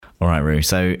All right, Roo.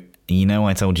 So,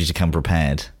 I told you to come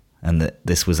prepared and that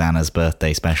this was Anna's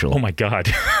birthday special. Oh, my God.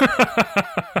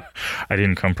 I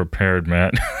didn't come prepared,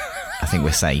 Matt. I think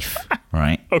we're safe,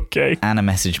 right? Okay. Anna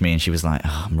messaged me and she was like,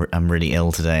 I'm really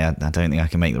ill today. I don't think I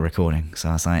can make the recording. So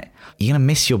I was like, you're going to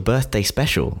miss your birthday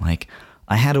special. Like,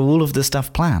 I had all of the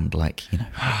stuff planned. Like,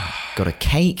 got a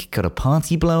cake, got a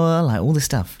party blower, like all this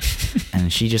stuff.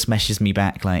 And she just messages me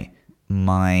back like,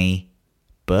 my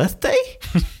birthday?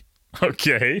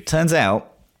 Okay. Turns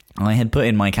out I had put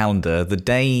in my calendar the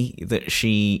day that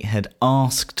she had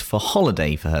asked for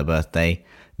holiday for her birthday,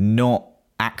 not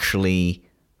actually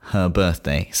her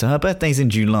birthday. So her birthday's in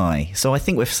July. So I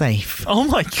think we're safe. Oh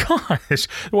my gosh.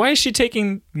 Why is she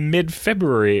taking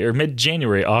mid-February or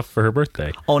mid-January off for her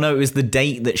birthday? Oh no, it was the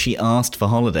date that she asked for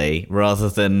holiday rather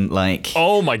than like...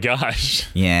 Oh my gosh.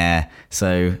 Yeah.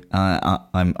 So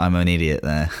I'm an idiot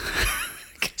there.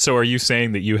 So are you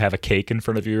saying that you have a cake in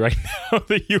front of you right now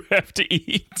that you have to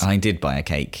eat? I did buy a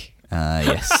cake.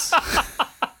 Yes.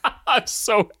 I'm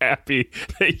so happy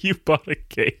that you bought a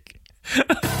cake.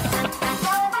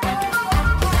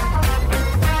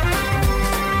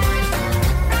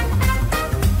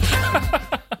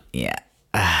 Yeah.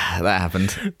 That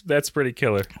happened. That's pretty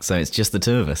killer. So it's just the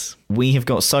two of us. We have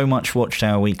got so much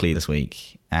Watchtower Weekly this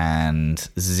week and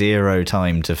zero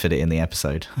time to fit it in the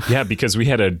episode. Yeah, because we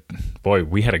had a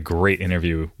great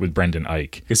interview with Brendan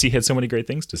Eich because he had so many great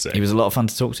things to say. He was a lot of fun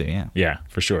to talk to, yeah. Yeah,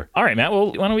 for sure. All right, Matt, well,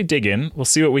 why don't we dig in? We'll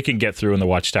see what we can get through in the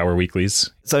Watchtower Weeklies.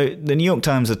 So the New York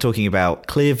Times are talking about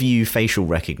Clearview facial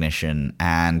recognition,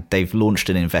 and they've launched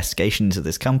an investigation into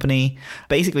this company.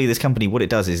 Basically, this company, what it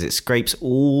does is it scrapes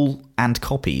all and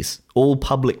copies all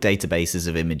public databases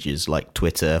of images like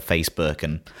Twitter, Facebook,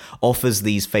 and offers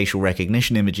these facial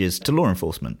recognition images to law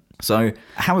enforcement. So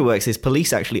how it works is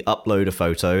police actually upload a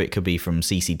photo. It could be from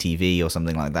CCTV or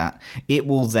something like that. It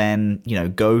will then,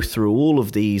 go through all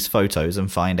of these photos and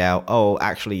find out, oh,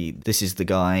 actually, this is the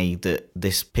guy that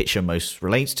this picture most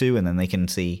relates to. And then they can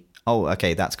see, oh,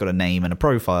 okay, that's got a name and a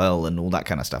profile and all that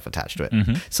kind of stuff attached to it.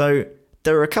 Mm-hmm. So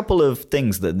there are a couple of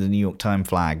things that the New York Times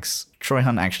flags. Troy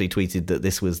Hunt actually tweeted that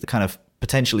this was the kind of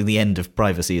potentially the end of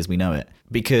privacy as we know it.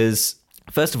 Because,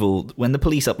 first of all, when the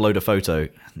police upload a photo,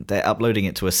 they're uploading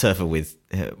it to a server with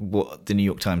what the New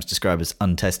York Times describe as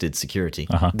untested security.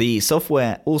 Uh-huh. The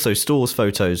software also stores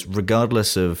photos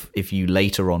regardless of if you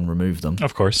later on remove them.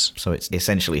 Of course. So it's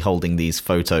essentially holding these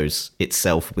photos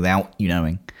itself without you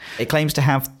knowing. It claims to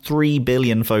have 3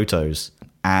 billion photos.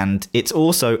 And it's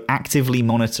also actively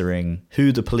monitoring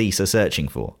who the police are searching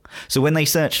for. So when they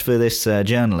searched for this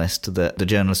journalist, the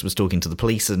journalist was talking to the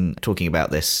police and talking about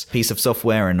this piece of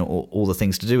software and all the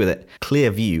things to do with it,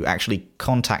 Clearview actually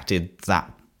contacted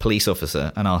that police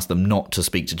officer and asked them not to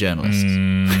speak to journalists.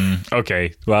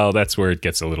 Okay, well, that's where it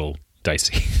gets a little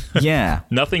dicey. Yeah.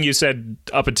 Nothing you said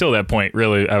up until that point,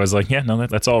 really, I was like, yeah, no,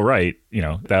 that's all right.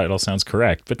 That all sounds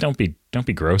correct, but don't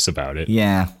be gross about it.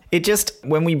 Yeah. It just,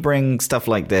 when we bring stuff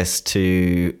like this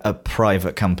to a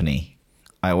private company,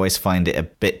 I always find it a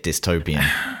bit dystopian.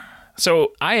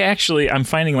 So I'm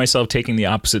finding myself taking the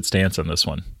opposite stance on this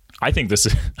one. I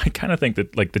kind of think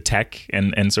that like the tech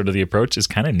and sort of the approach is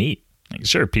kind of neat. Like,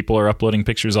 sure, people are uploading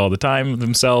pictures all the time of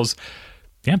themselves.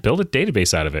 Yeah, build a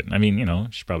database out of it. I mean, you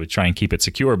should probably try and keep it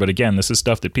secure. But again, this is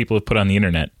stuff that people have put on the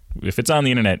internet. If it's on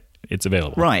the internet, it's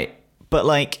available. Right.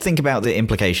 But think about the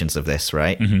implications of this,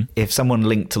 right? Mm-hmm. If someone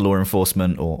linked to law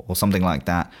enforcement or something like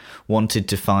that wanted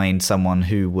to find someone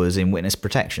who was in witness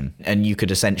protection, and you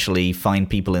could essentially find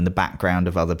people in the background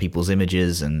of other people's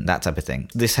images and that type of thing.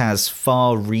 This has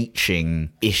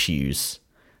far-reaching issues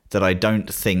that I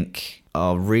don't think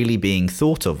are really being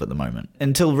thought of at the moment.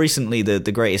 Until recently, the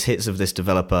greatest hits of this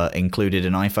developer included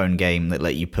an iPhone game that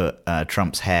let you put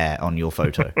Trump's hair on your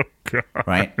photo. God.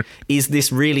 Right? Is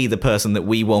this really the person that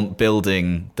we want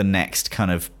building the next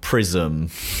kind of Prism?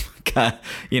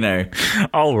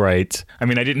 All right. I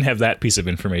mean, I didn't have that piece of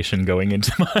information going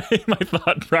into my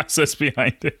thought process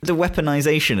behind it. The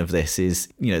weaponization of this is,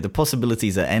 the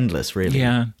possibilities are endless, really.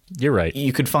 Yeah, you're right.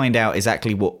 You could find out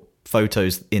exactly what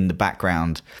photos in the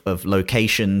background of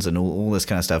locations and all this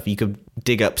kind of stuff. You could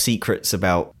dig up secrets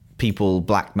about people,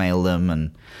 blackmail them,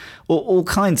 and all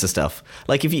kinds of stuff.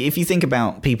 Like if you think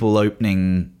about people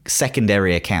opening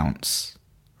secondary accounts,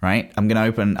 right? I've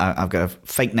got a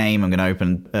fake name. I'm going to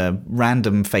open a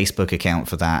random Facebook account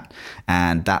for that.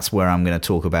 And that's where I'm going to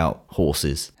talk about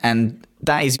horses. And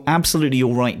that is absolutely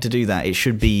all right to do that. It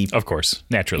should be... Of course,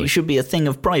 naturally. It should be a thing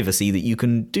of privacy that you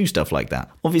can do stuff like that.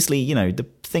 Obviously, the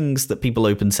things that people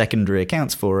open secondary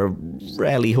accounts for are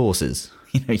rarely horses.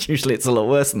 Usually it's a lot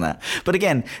worse than that. But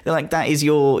again, that is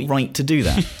your right to do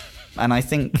that. And I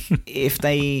think if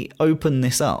they open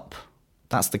this up,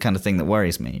 that's the kind of thing that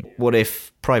worries me. What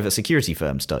if private security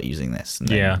firms start using this? And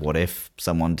then what if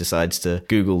someone decides to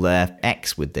Google their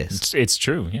ex with this? It's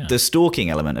true, yeah. The stalking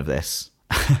element of this,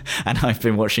 and I've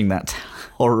been watching that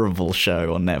horrible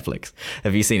show on Netflix.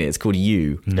 Have you seen it? It's called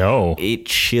You. No. It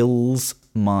chills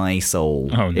my soul.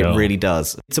 Oh, no. It really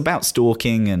does. It's about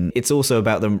stalking, and it's also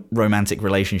about the romantic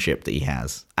relationship that he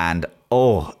has. And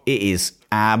it is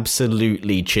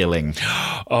absolutely chilling.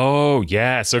 Oh,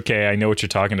 yes. Okay, I know what you're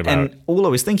talking about. And all I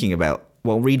was thinking about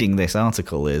while reading this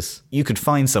article is you could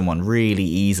find someone really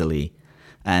easily.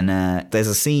 And there's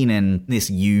a scene in this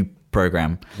You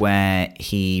program where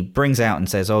he brings out and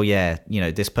says, oh yeah,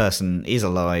 this person is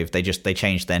alive, they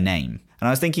changed their name. And I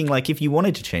was thinking, like, if you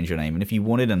wanted to change your name and if you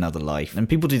wanted another life, and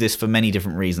people do this for many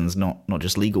different reasons, not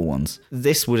just legal ones,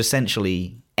 this would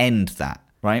essentially end that,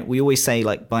 right? We always say,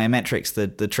 like, biometrics,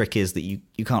 the trick is that you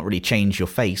can't really change your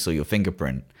face or your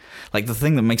fingerprint. Like, the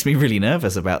thing that makes me really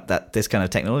nervous about this kind of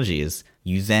technology is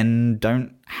you then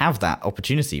don't have that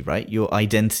opportunity, right? Your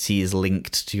identity is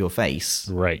linked to your face.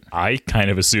 Right. I kind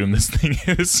of assume this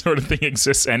sort of thing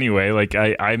exists anyway. Like,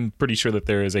 I'm pretty sure that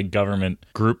there is a government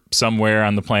group somewhere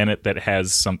on the planet that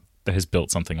has built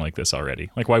something like this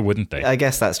already. Like, why wouldn't they? I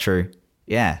guess that's true.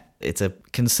 Yeah, it's a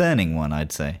concerning one,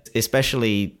 I'd say.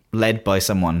 Especially led by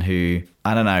someone who,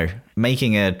 I don't know,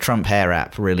 making a Trump hair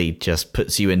app really just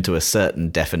puts you into a certain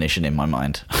definition in my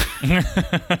mind.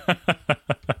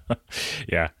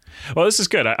 Yeah. Well, this is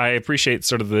good. I appreciate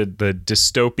sort of the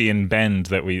dystopian bend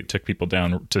that we took people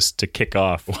down just to kick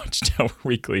off Watchtower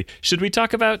Weekly. Should we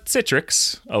talk about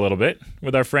Citrix a little bit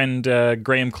with our friend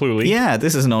Graham Cluley? Yeah,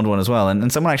 this is an odd one as well.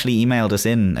 And someone actually emailed us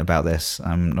in about this.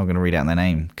 I'm not going to read out their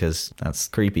name because that's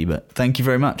creepy, but thank you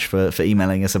very much for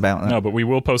emailing us about that. No, but we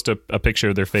will post a picture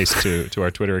of their face to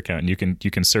our Twitter account, and you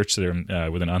can search them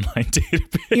with an online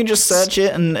database. You can just search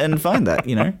it and find that,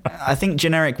 I think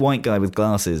generic white guy with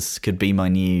glasses could be my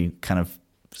new kind of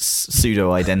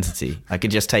pseudo identity. I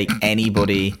could just take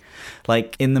anybody.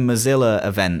 Like in the Mozilla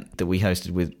event that we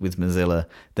hosted with Mozilla,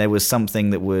 there was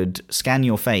something that would scan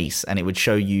your face and it would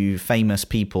show you famous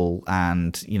people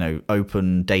and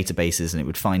open databases, and it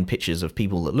would find pictures of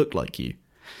people that look like you.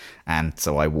 And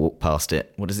so I walk past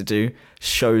it. What does it do?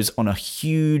 Shows on a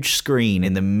huge screen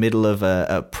in the middle of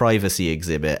a privacy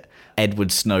exhibit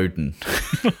Edward Snowden.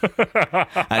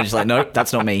 And I'm just like, no,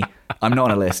 that's not me. I'm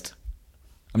not on a list.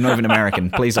 I'm not even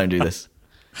American. Please don't do this.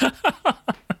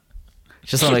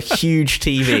 Just on a huge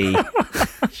TV.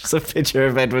 Just a picture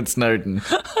of Edward Snowden.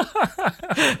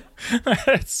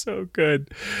 That's so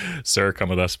good. Sir, come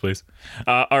with us, please.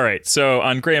 All right. So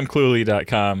on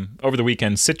grahamcluley.com, over the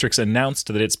weekend, Citrix announced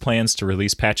that its plans to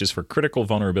release patches for critical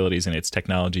vulnerabilities in its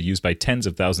technology used by tens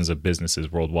of thousands of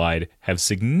businesses worldwide have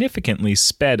significantly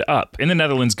sped up. In the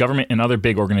Netherlands, government and other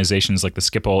big organizations like the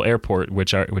Schiphol Airport,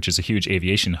 which is a huge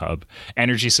aviation hub,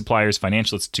 energy suppliers,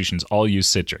 financial institutions all use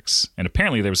Citrix. And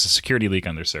apparently there was a security leak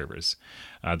on their servers.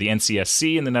 The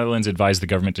NCSC in the Netherlands advised the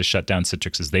government to shut down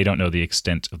Citrix as they don't know the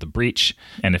extent of the breach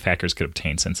and if hackers could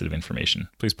obtain sensitive information.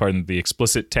 Please pardon the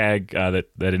explicit tag that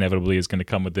inevitably is going to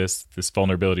come with this. This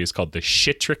vulnerability is called the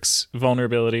Citrix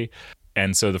vulnerability.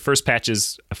 And so the first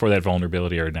patches for that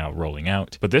vulnerability are now rolling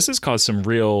out. But this has caused some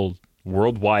real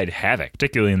worldwide havoc,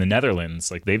 particularly in the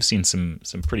Netherlands. Like, they've seen some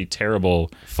pretty terrible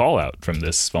fallout from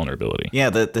this vulnerability. Yeah,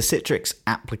 the Citrix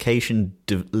application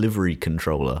delivery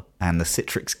controller and the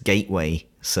Citrix gateway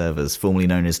servers, formerly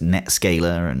known as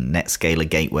NetScaler and NetScaler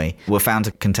Gateway, were found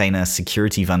to contain a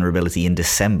security vulnerability in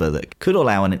December that could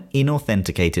allow an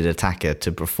inauthenticated attacker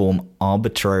to perform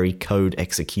arbitrary code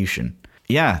execution.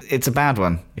 Yeah, it's a bad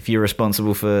one. If you're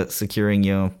responsible for securing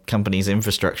your company's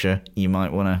infrastructure, you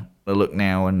might want to look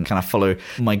now and kind of follow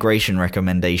migration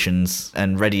recommendations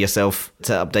and ready yourself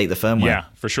to update the firmware. Yeah,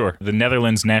 for sure. The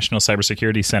Netherlands National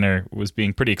Cybersecurity Center was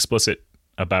being pretty explicit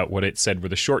about what it said were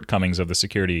the shortcomings of the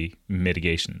security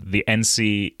mitigation. The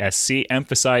NCSC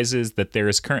emphasizes that there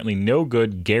is currently no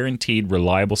good, guaranteed,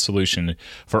 reliable solution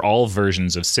for all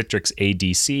versions of Citrix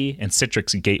ADC and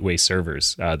Citrix Gateway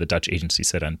servers, the Dutch agency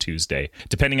said on Tuesday.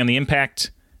 Depending on the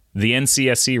impact, the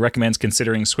NCSC recommends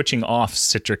considering switching off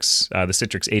Citrix, the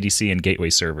Citrix ADC and Gateway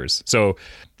servers. So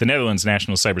the Netherlands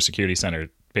National Cybersecurity Center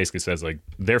basically says, like,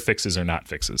 their fixes are not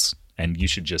fixes, and you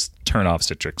should just turn off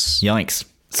Citrix. Yikes.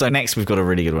 So next we've got a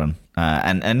really good one,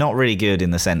 and not really good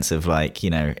in the sense of, like,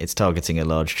 it's targeting a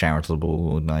large charitable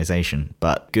organization,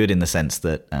 but good in the sense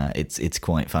that it's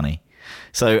quite funny.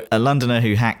 So a Londoner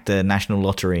who hacked the National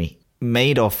Lottery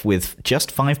made off with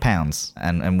just £5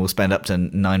 and will spend up to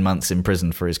 9 months in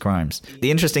prison for his crimes. The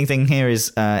interesting thing here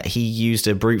is he used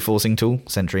a brute forcing tool,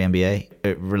 Sentry MBA.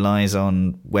 It relies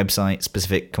on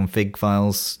website-specific config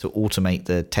files to automate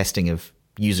the testing of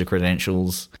user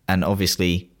credentials, and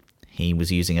obviously he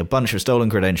was using a bunch of stolen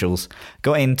credentials,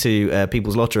 got into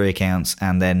people's lottery accounts,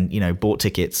 and then, bought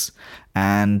tickets.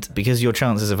 And because your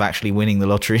chances of actually winning the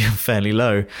lottery are fairly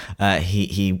low,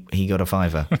 he got a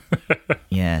 £5.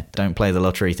 Yeah, don't play the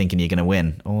lottery thinking you're going to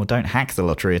win, or don't hack the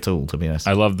lottery at all, to be honest.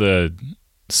 I love the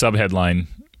subheadline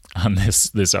on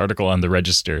this article on the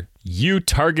Register. "You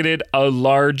targeted a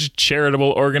large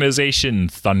charitable organization,"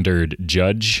 thundered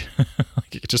judge.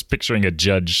 Just picturing a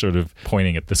judge sort of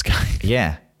pointing at this guy.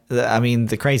 Yeah. I mean,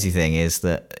 the crazy thing is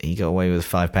that he got away with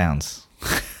 £5,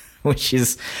 which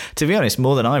is, to be honest,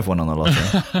 more than I've won on the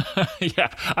lottery. Yeah,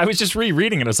 I was just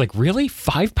rereading it. I was like, really?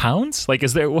 £5? Like,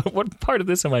 is there what part of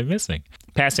this am I missing?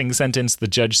 Passing sentence, the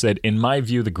judge said, "In my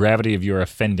view, the gravity of your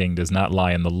offending does not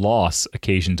lie in the loss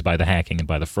occasioned by the hacking and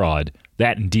by the fraud.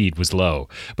 That indeed was low,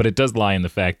 but it does lie in the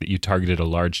fact that you targeted a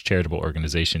large charitable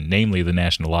organization, namely the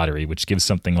National Lottery, which gives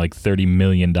something like $30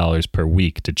 million per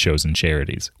week to chosen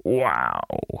charities." Wow.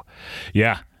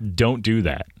 Yeah, don't do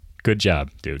that. Good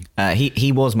job, dude.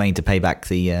 He was made to pay back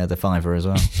the £5 as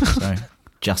well. So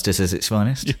justice is its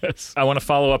finest. Yes. I want to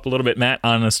follow up a little bit, Matt,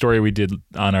 on a story we did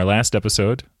on our last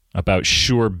episode about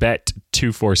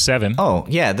SureBet247. Oh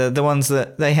yeah, the ones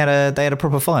that they had a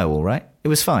proper firewall, right? It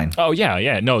was fine. Oh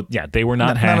yeah, they were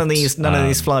not hacked. None of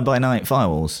these fly by night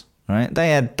firewalls, right?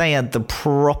 They had the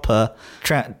proper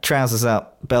trousers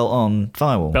up, belt on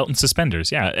firewall, belt and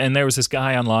suspenders. Yeah, and there was this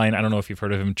guy online. I don't know if you've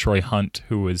heard of him, Troy Hunt,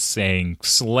 who was saying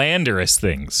slanderous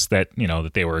things that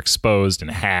that they were exposed and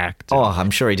hacked. Oh,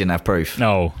 I'm sure he didn't have proof.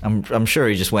 No, I'm sure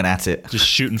he just went at it, just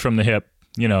shooting from the hip.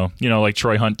 Like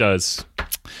Troy Hunt does.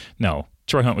 No,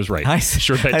 Troy Hunt was right.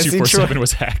 SureBet247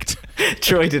 was hacked.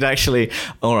 Troy did actually.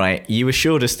 All right, you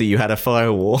assured us that you had a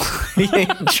firewall.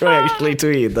 Troy actually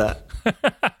tweeted that.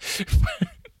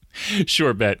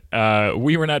 SureBet.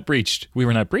 We were not breached. We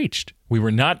were not breached. We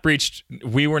were not breached.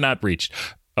 We were not breached.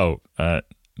 Oh,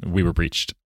 we were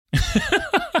breached.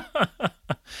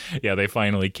 Yeah, they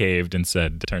finally caved and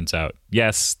said, turns out,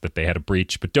 yes, that they had a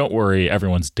breach, but don't worry,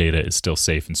 everyone's data is still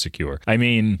safe and secure. I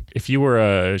mean, if you were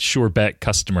a SureBet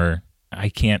customer, I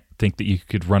can't think that you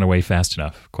could run away fast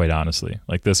enough, quite honestly.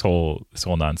 Like this whole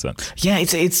nonsense. Yeah,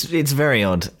 it's very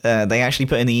odd. They actually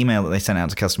put in the email that they sent out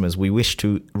to customers, "We wish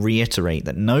to reiterate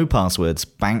that no passwords,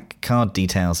 bank card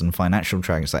details, and financial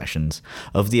transactions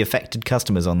of the affected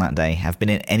customers on that day have been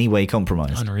in any way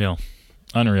compromised."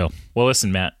 Unreal. Well,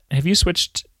 listen, Matt, have you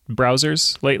switched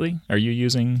browsers lately? Are you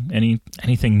using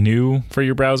anything new for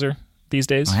your browser these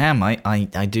days? I am.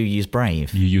 I do use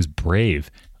Brave. You use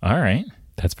Brave. All right.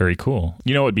 That's very cool.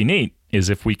 You know what would be neat is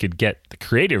if we could get the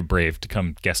creator of Brave to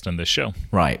come guest on this show.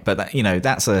 Right, but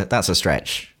that's a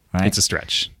stretch, right? It's a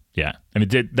stretch. Yeah. I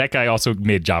mean, that guy also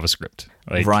made JavaScript.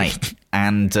 Right.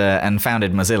 And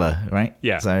founded Mozilla, right?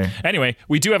 Yeah. So anyway,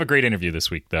 we do have a great interview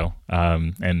this week, though.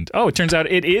 It turns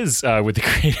out it is with the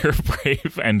creator of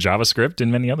Brave and JavaScript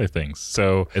and many other things.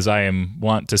 So as I am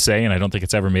wont to say, and I don't think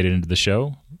it's ever made it into the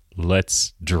show,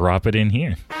 let's drop it in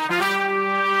here.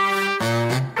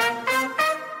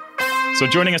 So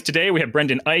joining us today, we have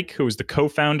Brendan Eich, who is the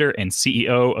co-founder and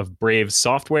CEO of Brave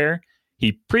Software.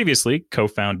 He previously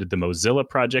co-founded the Mozilla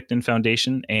Project and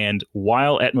Foundation, and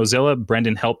while at Mozilla,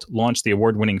 Brendan helped launch the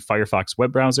award-winning Firefox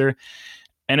web browser.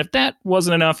 And if that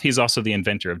wasn't enough, he's also the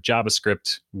inventor of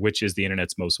JavaScript, which is the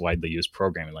internet's most widely used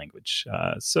programming language.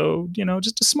 So,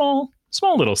 just a small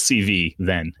little CV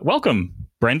then. Welcome,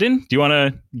 Brendan. Do you want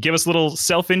to give us a little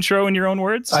self-intro in your own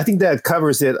words? I think that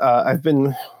covers it. I've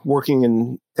been working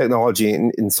in technology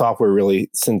in software really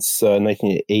since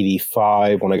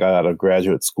 1985 when I got out of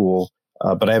graduate school.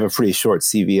 But I have a pretty short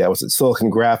CV. I was at Silicon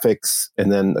Graphics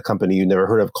and then a company you never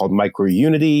heard of called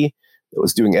MicroUnity. It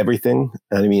was doing everything.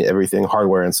 And I mean everything,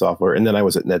 hardware and software. And then I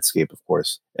was at Netscape, of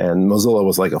course. And Mozilla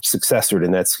was like a successor to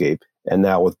Netscape. And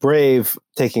now with Brave,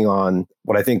 taking on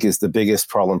what I think is the biggest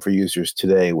problem for users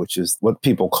today, which is what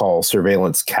people call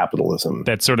surveillance capitalism.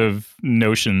 That sort of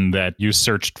notion that you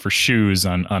searched for shoes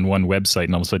on one website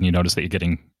and all of a sudden you notice that you're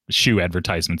getting shoe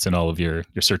advertisements in all of your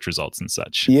search results and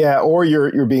such. Yeah, or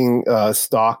you're being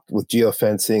stalked with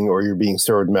geofencing, or you're being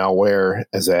served malware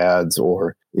as ads,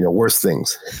 or worse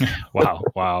things.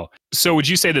 Wow. So would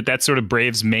you say that that's sort of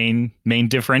Brave's main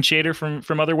differentiator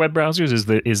from other web browsers?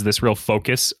 Is this real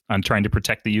focus on trying to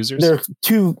protect the users? There are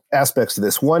two aspects to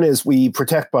this. One is we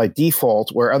protect by default,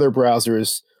 where other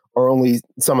browsers are only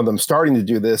some of them starting to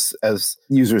do this as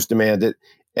users demand it.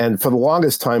 And for the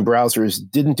longest time, browsers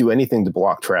didn't do anything to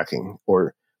block tracking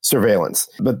or surveillance.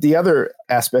 But the other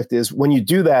aspect is when you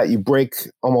do that, you break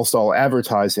almost all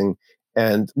advertising,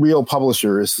 and real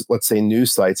publishers, let's say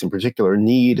news sites in particular,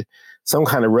 need some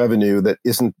kind of revenue that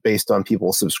isn't based on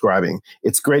people subscribing.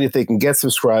 It's great if they can get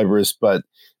subscribers, but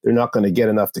they're not going to get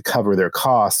enough to cover their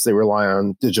costs. They rely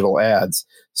on digital ads.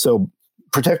 So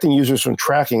protecting users from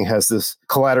tracking has this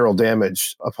collateral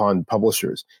damage upon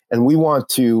publishers. And we want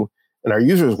to, and our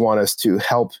users want us to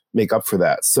help make up for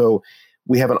that. So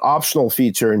we have an optional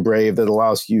feature in Brave that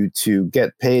allows you to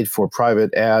get paid for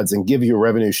private ads and give your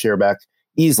revenue share back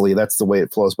easily. That's the way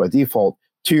it flows by default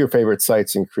to your favorite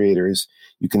sites and creators.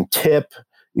 You can tip,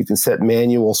 you can set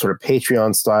manual sort of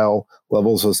Patreon style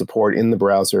levels of support in the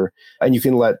browser, and you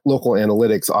can let local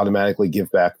analytics automatically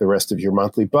give back the rest of your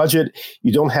monthly budget.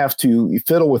 You don't have to you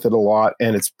fiddle with it a lot,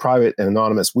 and it's private and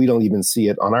anonymous. We don't even see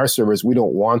it on our servers. We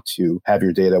don't want to have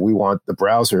your data. We want the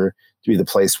browser to be the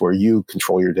place where you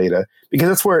control your data, because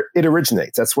that's where it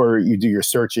originates. That's where you do your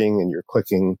searching and your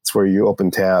clicking. It's where you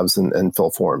open tabs and fill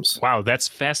forms. Wow, that's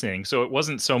fascinating. So it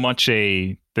wasn't so much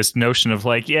this notion of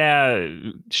like, yeah,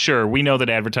 sure, we know that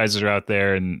advertisers are out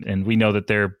there and we know that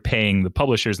they're paying the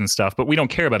publishers and stuff, but we don't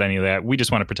care about any of that. We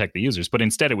just want to protect the users. But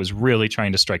instead, it was really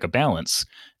trying to strike a balance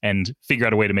and figure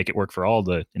out a way to make it work for all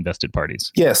the invested parties.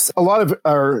 Yes, a lot of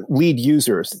our lead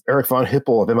users, Eric von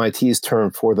Hippel of MIT's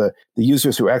term for the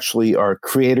users who actually are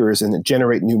creators and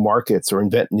generate new markets or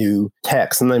invent new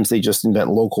tech. Sometimes they just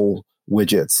invent local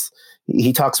widgets.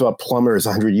 He talks about plumbers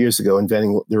 100 years ago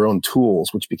inventing their own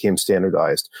tools, which became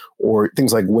standardized, or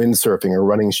things like windsurfing or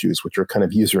running shoes, which are kind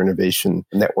of user innovation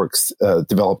networks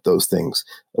developed those things.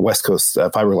 West Coast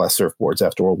fiberglass surfboards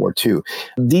after World War II.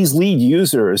 These lead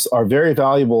users are very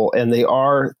valuable, and they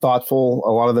are thoughtful.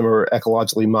 A lot of them are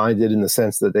ecologically minded in the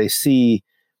sense that they see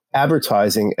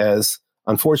advertising as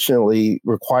unfortunately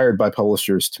required by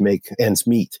publishers to make ends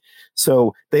meet.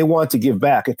 So they want to give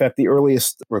back. In fact, the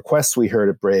earliest requests we heard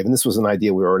at Brave, and this was an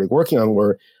idea we were already working on,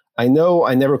 were, I know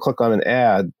I never click on an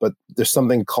ad, but there's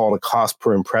something called a cost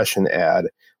per impression ad,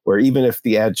 where even if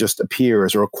the ad just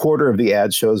appears or a quarter of the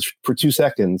ad shows for 2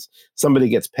 seconds, somebody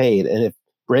gets paid. And if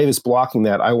Brave is blocking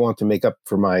that, I want to make up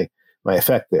for my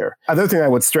effect there. Another thing I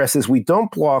would stress is we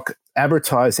don't block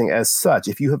advertising as such.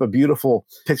 If you have a beautiful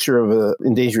picture of an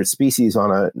endangered species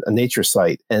on a nature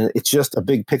site, and it's just a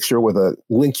big picture with a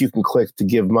link you can click to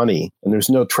give money, and there's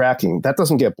no tracking, that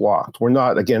doesn't get blocked. We're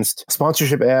not against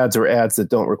sponsorship ads or ads that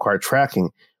don't require tracking.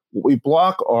 What we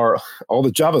block are all the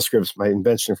JavaScripts, my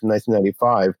invention from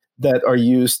 1995, that are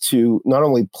used to not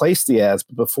only place the ads,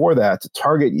 but before that, to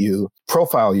target you,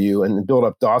 profile you, and build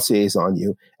up dossiers on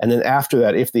you. And then after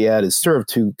that, if the ad is served,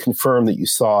 to confirm that you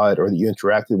saw it or that you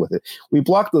interacted with it. We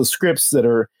block those scripts that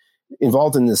are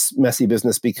involved in this messy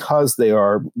business because they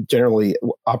are generally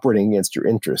operating against your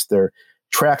interest. They're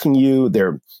tracking you,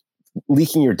 they're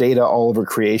leaking your data all over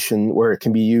creation, where it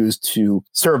can be used to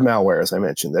serve malware, as I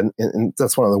mentioned. And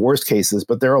that's one of the worst cases,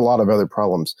 but there are a lot of other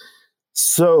problems.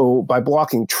 So by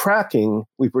blocking tracking,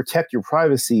 we protect your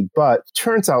privacy, but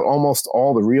turns out almost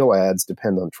all the real ads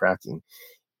depend on tracking.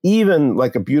 Even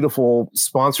like a beautiful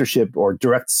sponsorship or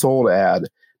direct sold ad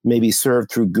may be served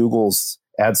through Google's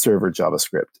ad server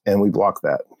JavaScript, and we block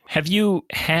that. Have you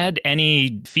had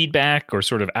any feedback or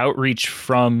sort of outreach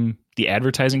from the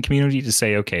advertising community to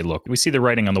say, okay, look, we see the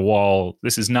writing on the wall.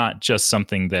 This is not just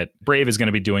something that Brave is going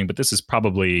to be doing, but this is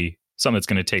probably something that's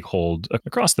going to take hold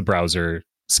across the browser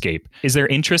scape. Is there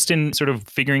interest in sort of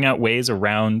figuring out ways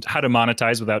around how to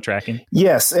monetize without tracking?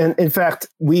 Yes. And in fact,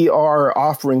 we are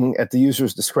offering at the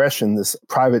user's discretion this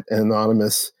private and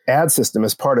anonymous ad system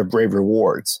as part of Brave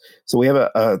Rewards. So we have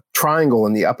a triangle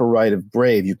in the upper right of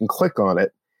Brave. You can click on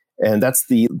it, and that's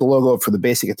the logo for the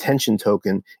basic attention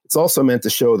token. It's also meant to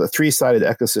show the three-sided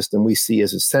ecosystem we see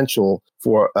as essential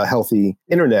for a healthy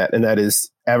internet, and that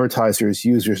is advertisers,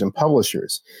 users, and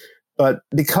publishers. But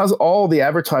because all the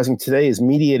advertising today is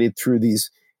mediated through these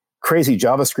crazy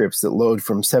JavaScripts that load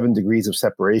from 7 degrees of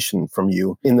separation from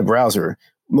you in the browser,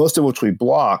 most of which we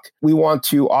block, we want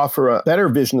to offer a better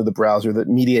vision of the browser that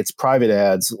mediates private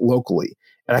ads locally.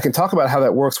 And I can talk about how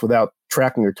that works without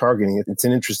tracking or targeting. It's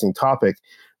an interesting topic.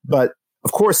 But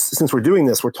of course, since we're doing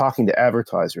this, we're talking to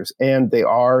advertisers, and they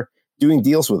are doing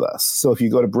deals with us. So if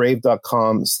you go to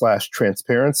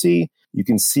brave.com/transparency, you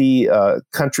can see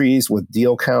countries with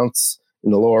deal counts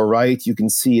in the lower right. You can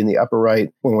see in the upper right,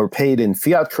 when we're paid in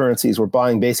fiat currencies, we're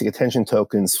buying basic attention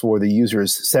tokens for the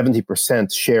user's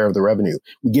 70% share of the revenue.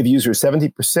 We give users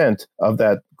 70% of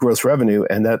that gross revenue,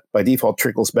 and that by default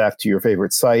trickles back to your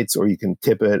favorite sites, or you can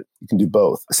tip it. You can do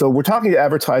both. So we're talking to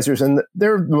advertisers, and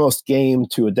they're the most game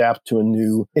to adapt to a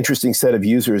new, interesting set of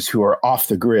users who are off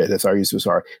the grid, as our users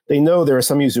are. They know there are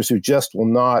some users who just will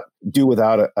not do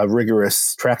without a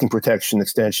rigorous tracking protection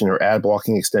extension or ad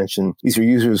blocking extension. These are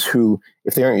users who,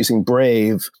 if they aren't using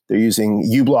Brave, they're using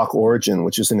uBlock Origin,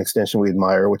 which is an extension we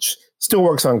admire, which still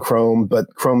works on Chrome, but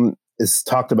Chrome is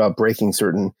talked about breaking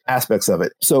certain aspects of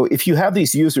it. So if you have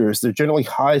these users, they're generally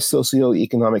high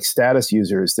socioeconomic status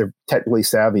users. They're technically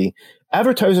savvy.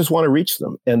 Advertisers want to reach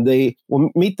them, and they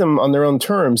will meet them on their own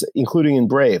terms, including in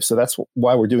Brave. So that's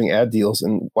why we're doing ad deals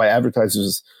and why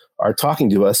advertisers are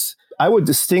talking to us. I would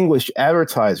distinguish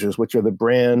advertisers, which are the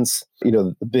brands,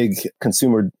 the big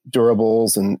consumer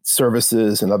durables and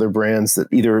services and other brands that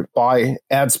either buy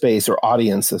ad space or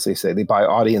audience, as they say. They buy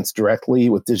audience directly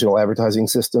with digital advertising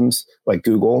systems like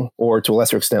Google, or to a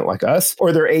lesser extent like us,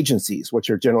 or their agencies,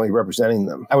 which are generally representing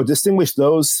them. I would distinguish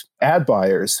those ad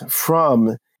buyers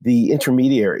from the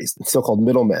intermediaries, the so-called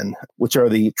middlemen, which are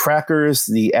the trackers,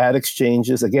 the ad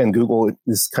exchanges. Again, Google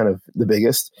is kind of the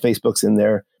biggest. Facebook's in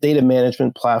there. Data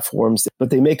management platforms, but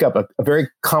they make up a very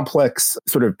complex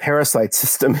sort of parasite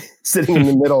system sitting in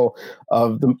the middle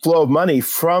of the flow of money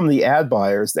from the ad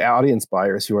buyers, the audience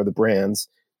buyers, who are the brands,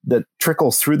 that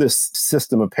trickles through this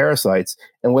system of parasites.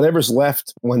 And whatever's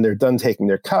left when they're done taking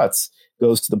their cuts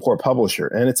goes to the poor publisher.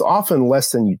 And it's often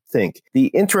less than you'd think.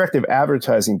 The Interactive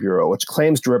Advertising Bureau, which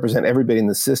claims to represent everybody in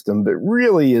the system, but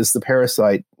really is the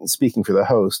parasite speaking for the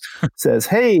host, says,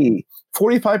 hey,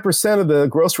 45% of the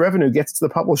gross revenue gets to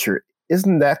the publisher.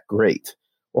 Isn't that great?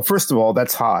 Well, first of all,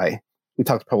 that's high. We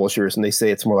talk to publishers and they say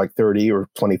it's more like 30 or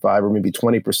 25 or maybe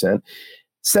 20%.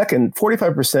 Second,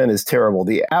 45% is terrible.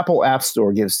 The Apple App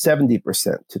Store gives 70%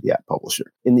 to the app publisher.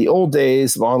 In the old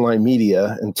days of online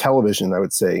media and television, I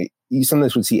would say, you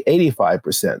sometimes would see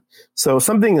 85%. So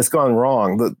something has gone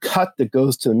wrong. The cut that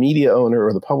goes to the media owner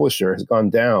or the publisher has gone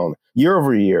down year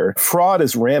over year. Fraud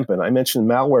is rampant. I mentioned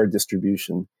malware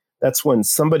distribution. That's when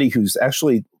somebody who's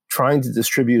actually trying to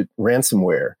distribute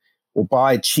ransomware will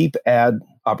buy cheap ad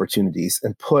opportunities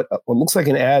and put what looks like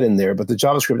an ad in there, but the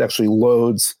JavaScript actually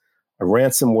loads a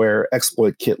ransomware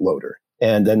exploit kit loader.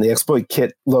 And then the exploit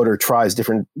kit loader tries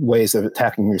different ways of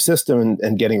attacking your system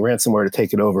and getting ransomware to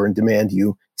take it over and demand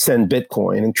you send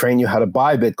Bitcoin and train you how to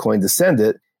buy Bitcoin to send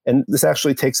it. And this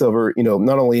actually takes over,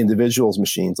 not only individuals'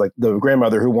 machines, like the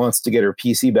grandmother who wants to get her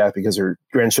PC back because her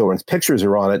grandchildren's pictures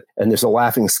are on it. And there's a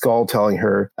laughing skull telling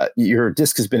her, your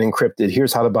disk has been encrypted.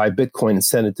 Here's how to buy Bitcoin and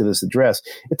send it to this address.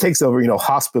 It takes over,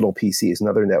 hospital PCs and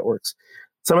other networks.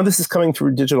 Some of this is coming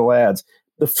through digital ads.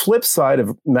 The flip side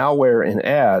of malware in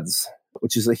ads,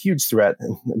 which is a huge threat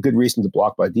and a good reason to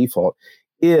block by default,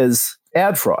 is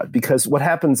ad fraud. Because what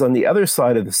happens on the other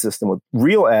side of the system with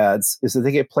real ads is that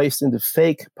they get placed into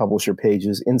fake publisher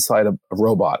pages inside a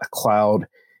robot, a cloud,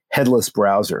 headless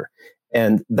browser.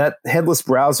 And that headless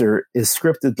browser is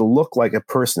scripted to look like a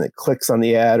person. It clicks on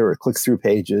the ad or it clicks through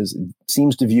pages, it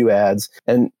seems to view ads.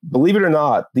 And believe it or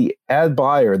not, the ad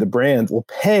buyer, the brand, will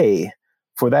pay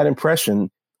for that impression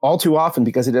all too often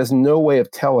because it has no way of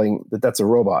telling that that's a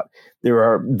robot. There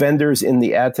are vendors in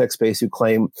the ad tech space who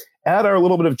claim, add our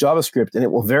little bit of JavaScript and it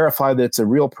will verify that it's a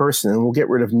real person and we'll get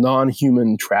rid of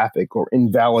non-human traffic or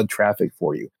invalid traffic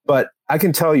for you. But I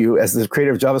can tell you, as the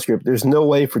creator of JavaScript, there's no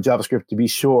way for JavaScript to be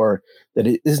sure that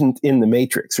it isn't in the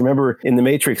Matrix. Remember, in the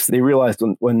Matrix, they realized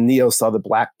when Neo saw the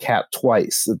black cat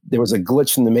twice, that there was a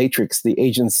glitch in the Matrix. The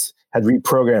agents had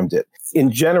reprogrammed it.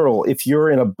 In general, if you're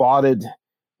in a botted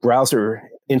browser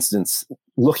instance,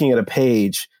 looking at a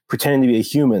page, pretending to be a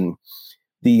human,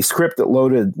 the script that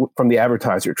loaded from the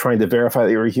advertiser trying to verify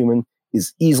that you're a human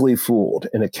is easily fooled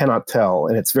and it cannot tell.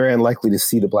 And it's very unlikely to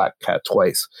see the black cat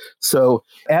twice. So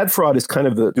ad fraud is kind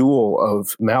of the dual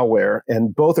of malware,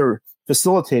 and both are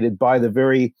facilitated by the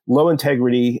very low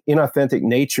integrity, inauthentic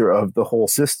nature of the whole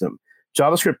system.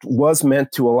 JavaScript was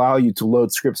meant to allow you to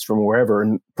load scripts from wherever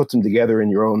and put them together in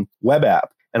your own web app.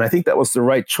 And I think that was the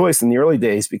right choice in the early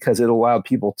days because it allowed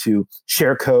people to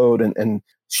share code and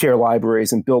share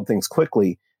libraries and build things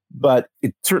quickly. But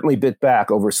it certainly bit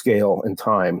back over scale and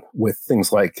time with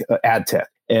things like ad tech.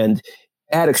 And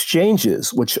ad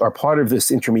exchanges, which are part of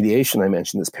this intermediation I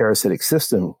mentioned, this parasitic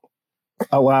system,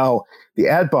 allow the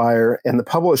ad buyer and the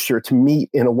publisher to meet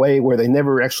in a way where they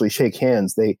never actually shake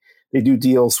hands. They do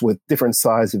deals with different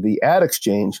sides of the ad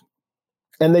exchange,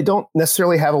 and they don't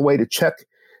necessarily have a way to check,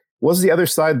 was the other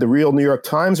side the real New York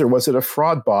Times, or was it a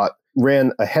fraud bot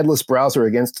ran a headless browser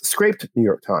against scraped New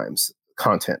York Times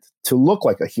content to look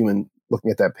like a human looking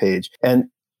at that page? And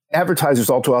advertisers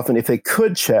all too often, if they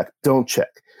could check, don't check.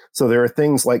 So there are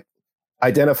things like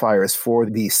identifiers for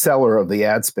the seller of the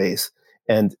ad space.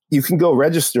 And you can go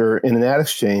register in an ad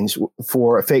exchange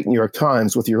for a fake New York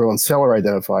Times with your own seller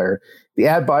identifier. The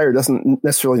ad buyer doesn't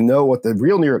necessarily know what the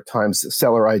real New York Times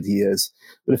seller ID is.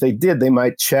 But if they did, they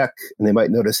might check and they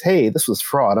might notice, hey, this was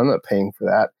fraud. I'm not paying for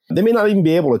that. They may not even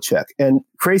be able to check. And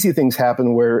crazy things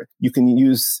happen where you can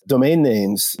use domain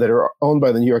names that are owned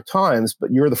by the New York Times,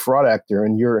 but you're the fraud actor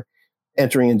and you're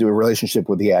entering into a relationship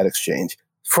with the ad exchange.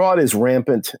 Fraud is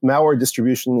rampant. Malware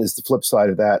distribution is the flip side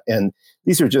of that. And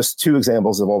these are just two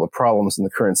examples of all the problems in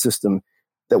the current system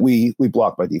that we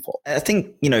block by default. I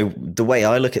think, the way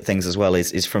I look at things as well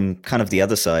is from kind of the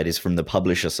other side, is from the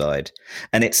publisher side.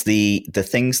 And it's the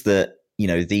things that,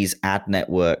 these ad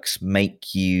networks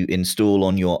make you install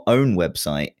on your own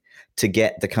website to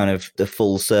get the kind of the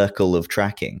full circle of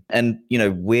tracking. And,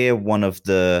 we're one of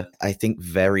the, I think,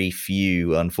 very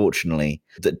few, unfortunately,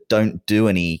 that don't do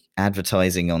any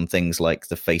advertising on things like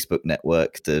the Facebook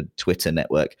network, the Twitter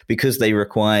network, because they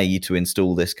require you to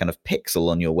install this kind of pixel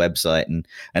on your website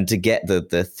and to get the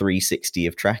 360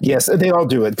 of tracking. Yes, they all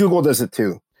do it. Google does it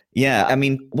too. Yeah. I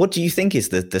mean, what do you think is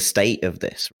the state of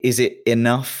this? Is it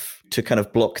enough to kind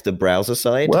of block the browser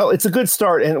side? Well, it's a good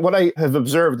start. And what I have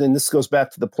observed, and this goes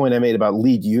back to the point I made about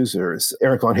lead users,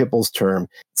 Eric von Hippel's term,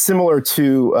 similar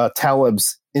to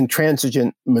Taleb's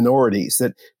intransigent minorities,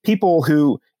 that people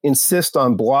who insist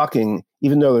on blocking,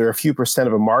 even though they're a few percent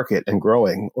of a market and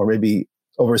growing, or maybe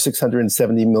over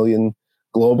 670 million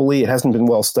globally. It hasn't been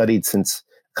well studied since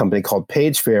a company called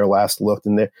PageFair last looked,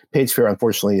 and PageFair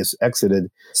unfortunately has exited.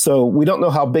 So we don't know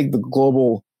how big the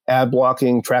global ad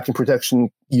blocking, tracking protection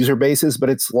user base is, but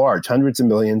it's large, hundreds of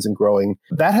millions and growing.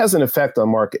 That has an effect on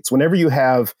markets. Whenever you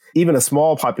have even a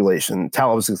small population,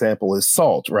 Taleb's example is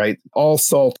salt, right? All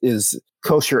salt is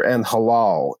kosher and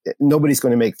halal. Nobody's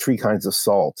going to make 3 kinds of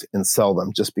salt and sell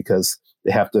them just because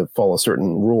they have to follow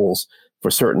certain rules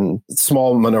for certain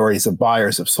small minorities of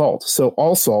buyers of salt. So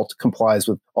all salt complies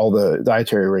with all the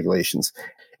dietary regulations.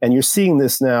 And you're seeing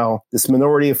this now, this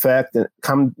minority effect,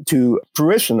 come to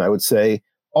fruition, I would say,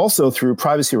 also through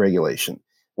privacy regulation,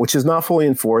 which is not fully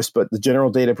enforced, but the General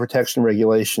Data Protection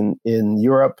Regulation in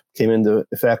Europe came into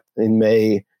effect in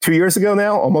May 2 years ago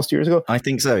now, almost 2 years ago. I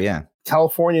think so, yeah.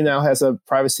 California now has a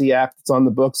Privacy Act that's on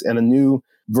the books and a new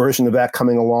version of that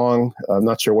coming along. I'm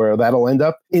not sure where that'll end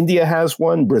up. India has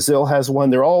one. Brazil has one.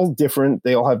 They're all different.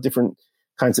 They all have different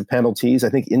kinds of penalties. I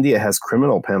think India has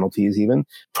criminal penalties even.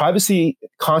 Privacy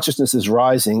consciousness is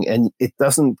rising and it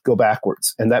doesn't go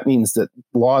backwards. And that means that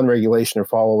law and regulation are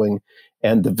following.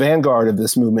 And the vanguard of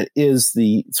this movement is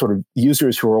the sort of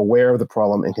users who are aware of the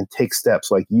problem and can take steps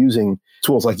like using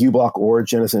tools like uBlock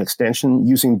Origin as an extension,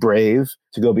 using Brave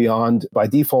to go beyond by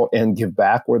default and give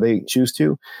back where they choose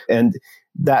to. And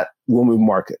that will move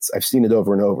markets. I've seen it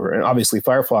over and over. And obviously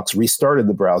Firefox restarted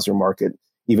the browser market,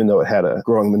 even though it had a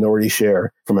growing minority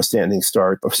share from a standing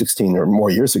start of 16 or more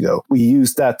years ago. We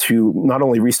used that to not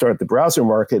only restart the browser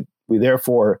market, we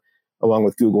therefore, along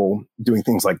with Google, doing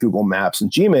things like Google Maps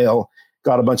and Gmail,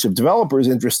 got a bunch of developers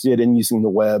interested in using the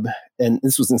web. And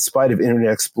this was in spite of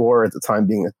Internet Explorer at the time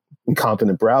being an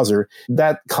incompetent browser.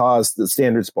 That caused the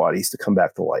standards bodies to come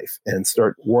back to life and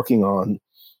start working on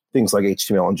things like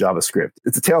HTML and JavaScript.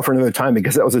 It's a tale for another time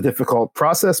because that was a difficult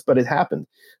process, but it happened.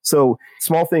 So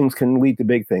small things can lead to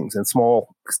big things, and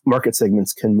small market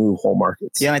segments can move whole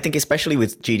markets. Yeah, I think especially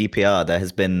with GDPR, there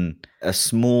has been a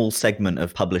small segment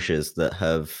of publishers that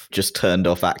have just turned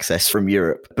off access from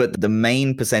Europe. But the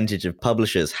main percentage of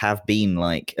publishers have been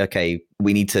like, okay,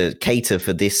 we need to cater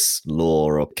for this law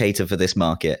or cater for this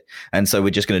market. And so we're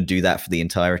just going to do that for the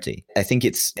entirety. I think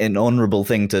it's an honorable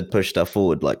thing to push stuff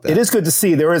forward like that. It is good to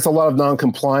see. There is a lot of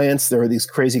non-compliance. There are these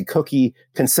crazy cookie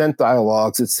consent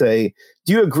dialogues that say,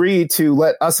 do you agree to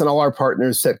let us and all our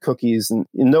partners set cookies? And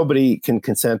nobody can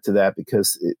consent to that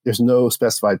because there's no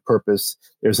specified purpose.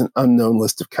 There's an unknown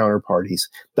list of counterparties.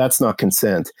 That's not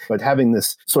consent. But having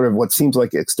this sort of what seems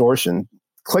like extortion,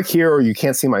 click here or you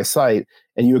can't see my site,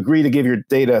 and you agree to give your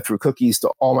data through cookies to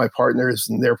all my partners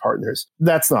and their partners,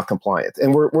 that's not compliant.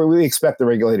 And we expect the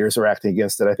regulators are acting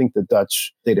against it. I think the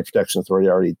Dutch Data Protection Authority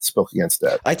already spoke against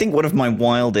that. I think one of my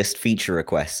wildest feature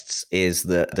requests is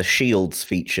that the Shields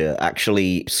feature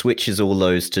actually switches all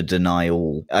those to deny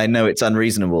all. I know it's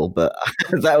unreasonable, but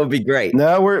that would be great.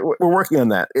 No, we're working on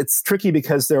that. It's tricky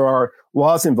because there are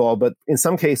laws involved, but in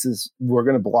some cases, we're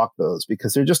going to block those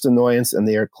because they're just annoyance and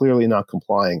they are clearly not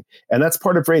complying. And that's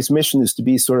part of Brave's mission, is to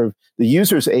be sort of the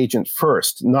user's agent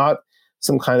first, not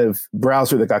some kind of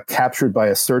browser that got captured by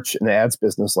a search and ads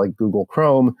business like Google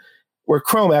Chrome, where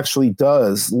Chrome actually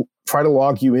does try to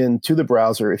log you in to the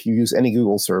browser if you use any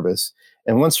Google service.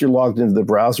 And once you're logged into the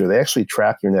browser, they actually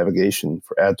track your navigation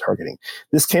for ad targeting.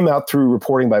 This came out through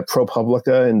reporting by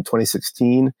ProPublica in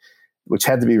 2016, which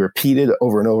had to be repeated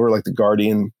over and over, like The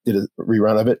Guardian did a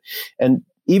rerun of it. And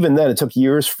even then, it took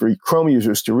years for Chrome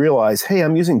users to realize, hey,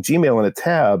 I'm using Gmail in a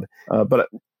tab, but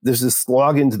there's this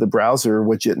login to the browser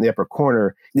widget in the upper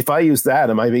corner. If I use that,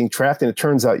 am I being tracked? And it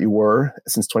turns out you were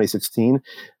since 2016.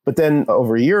 But then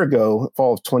over a year ago,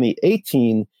 fall of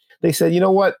 2018, they said, you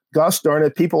know what? Gosh darn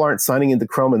it, people aren't signing into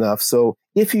Chrome enough. So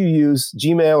if you use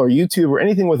Gmail or YouTube or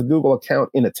anything with a Google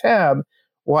account in a tab,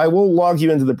 well, I will log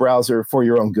you into the browser for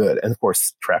your own good and, of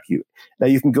course, track you. Now,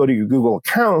 you can go to your Google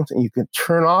account and you can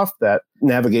turn off that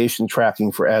navigation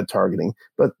tracking for ad targeting.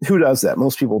 But who does that?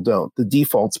 Most people don't. The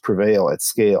defaults prevail at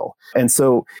scale. And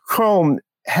so Chrome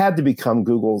had to become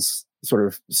Google's sort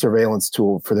of surveillance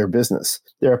tool for their business.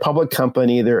 They're a public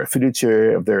company. They're a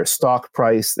fiduciary of their stock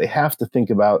price. They have to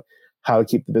think about how to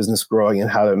keep the business growing and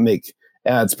how to make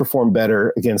ads perform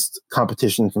better against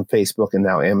competition from Facebook and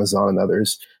now Amazon and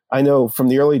others. I know from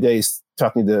the early days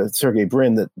talking to Sergey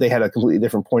Brin that they had a completely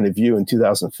different point of view in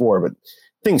 2004, but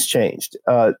things changed.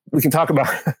 We can talk about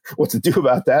what to do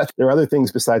about that. There are other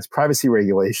things besides privacy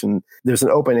regulation. There's an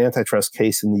open antitrust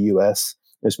case in the US.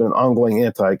 There's been an ongoing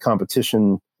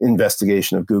anti-competition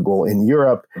investigation of Google in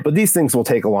Europe, but these things will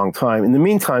take a long time. In the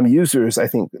meantime, users, I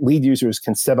think lead users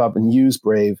can step up and use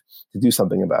Brave to do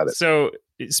something about it. So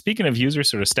speaking of users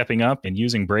sort of stepping up and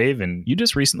using Brave, and you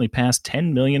just recently passed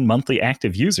 10 million monthly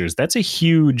active users. That's a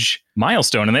huge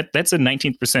milestone, and that's a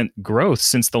 19% growth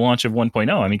since the launch of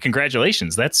 1.0. I mean,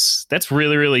 congratulations. That's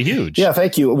really, really huge. Yeah,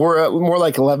 thank you. We're more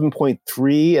like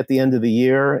 11.3 at the end of the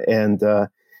year and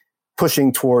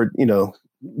pushing toward,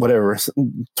 whatever,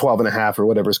 12 and a half or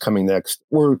whatever is coming next.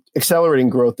 We're accelerating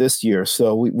growth this year.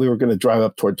 So we were going to drive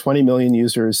up toward 20 million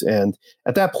users. And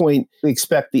at that point, we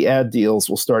expect the ad deals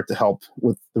will start to help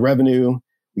with the revenue.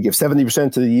 We give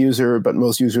 70% to the user, but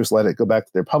most users let it go back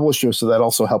to their publisher. So that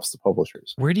also helps the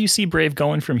publishers. Where do you see Brave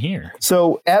going from here?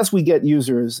 So as we get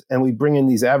users and we bring in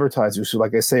these advertisers who,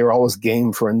 like I say, are always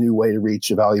game for a new way to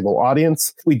reach a valuable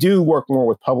audience, we do work more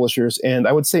with publishers and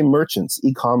I would say merchants,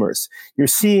 e-commerce. You're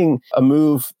seeing a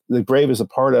move that Brave is a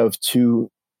part of to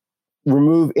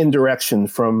remove indirection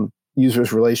from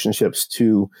users' relationships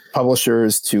to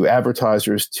publishers, to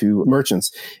advertisers, to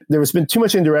merchants. There has been too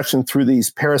much indirection through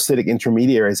these parasitic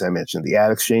intermediaries I mentioned, the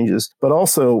ad exchanges, but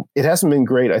also it hasn't been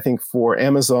great, I think, for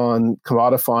Amazon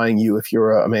commodifying you if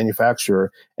you're a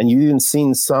manufacturer. And you've even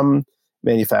seen some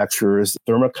manufacturers,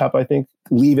 Thermocup, I think,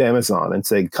 leave Amazon and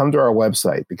say, come to our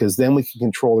website, because then we can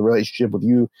control the relationship with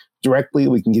you directly.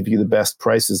 We can give you the best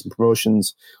prices and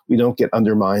promotions. We don't get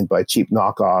undermined by cheap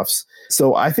knockoffs.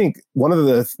 So I think one of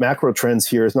the macro trends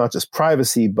here is not just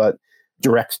privacy, but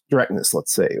directness,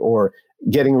 let's say, or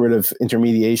getting rid of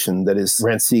intermediation that is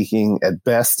rent-seeking at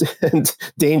best and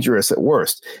dangerous at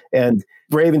worst. And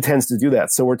Brave intends to do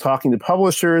that. So we're talking to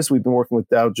publishers. We've been working with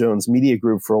Dow Jones Media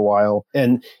Group for a while.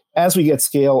 And as we get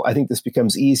scale, I think this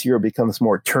becomes easier, becomes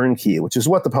more turnkey, which is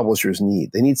what the publishers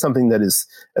need. They need something that is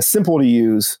as simple to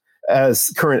use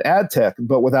as current ad tech,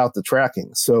 but without the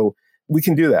tracking. So we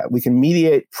can do that. We can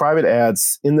mediate private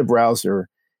ads in the browser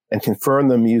and confirm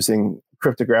them using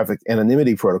cryptographic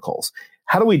anonymity protocols.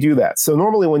 How do we do that? So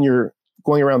normally when you're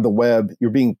going around the web,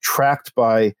 you're being tracked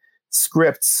by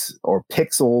scripts or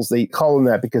pixels. They call them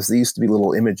that because they used to be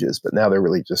little images, but now they're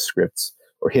really just scripts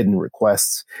or hidden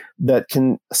requests that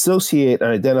can associate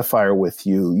an identifier with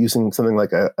you using something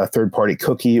like a third-party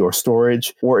cookie or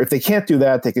storage. Or if they can't do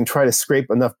that, they can try to scrape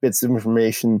enough bits of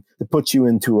information to put you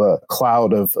into a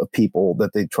cloud of people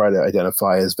that they try to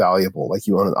identify as valuable. Like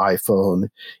you own an iPhone,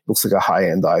 looks like a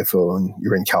high-end iPhone,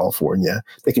 you're in California.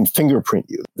 They can fingerprint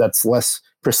you. That's less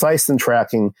precise than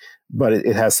tracking, but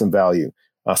it has some value.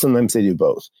 Sometimes they do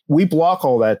both. We block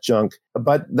all that junk,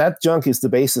 but that junk is the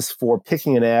basis for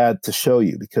picking an ad to show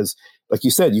you. Because, like you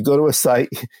said, you go to a site,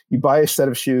 you buy a pair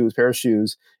of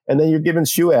shoes, and then you're given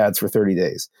shoe ads for 30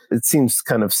 days. It seems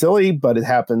kind of silly, but it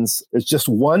happens. There's just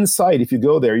one site. If you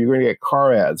go there, you're going to get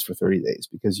car ads for 30 days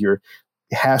because you're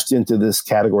hashed into this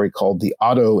category called the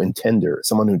auto intender,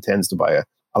 someone who intends to buy a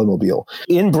automobile.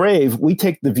 In Brave, we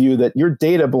take the view that your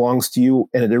data belongs to you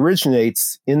and it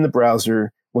originates in the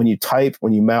browser when you type,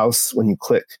 when you mouse, when you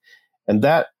click. And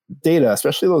that data,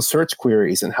 especially those search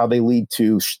queries and how they lead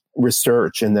to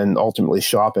research and then ultimately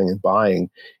shopping and buying,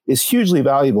 is hugely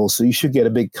valuable. So you should get a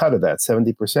big cut of that,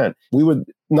 70%. We would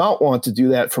not want to do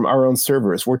that from our own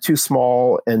servers. We're too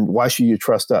small, and why should you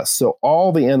trust us? So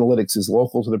all the analytics is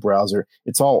local to the browser.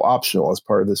 It's all optional as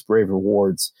part of this Brave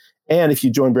Rewards. And if you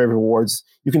join Brave Rewards,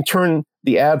 you can turn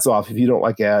the ads off if you don't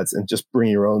like ads and just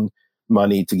bring your own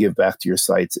money to give back to your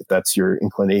sites if that's your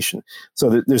inclination.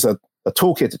 So there's a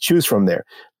toolkit to choose from there.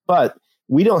 But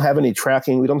we don't have any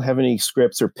tracking. We don't have any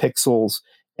scripts or pixels.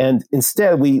 And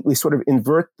instead, we sort of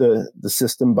invert the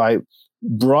system by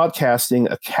broadcasting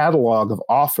a catalog of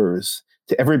offers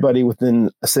to everybody within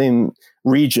the same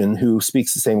region who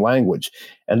speaks the same language.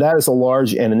 And that is a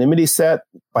large anonymity set.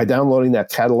 By downloading that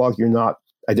catalog, you're not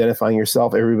identifying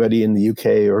yourself. Everybody in the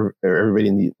UK or everybody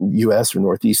in the US or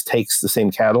Northeast takes the same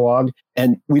catalog.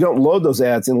 And we don't load those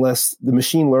ads unless the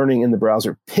machine learning in the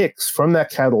browser picks from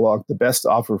that catalog the best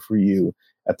offer for you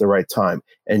at the right time.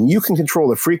 And you can control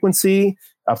the frequency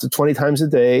up to 20 times a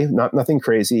day, nothing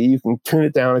crazy. You can tune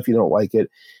it down if you don't like it.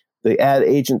 The ad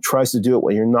agent tries to do it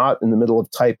when you're not in the middle of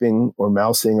typing or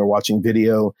mousing or watching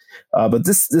video. But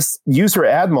this user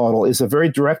ad model is a very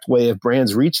direct way of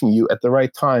brands reaching you at the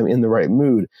right time in the right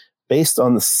mood based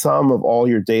on the sum of all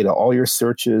your data, all your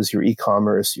searches, your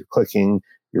e-commerce, your clicking,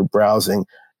 your browsing.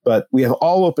 But we have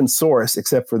all open source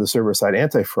except for the server-side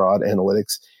anti-fraud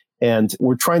analytics. And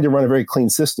we're trying to run a very clean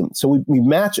system. So we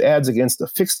match ads against a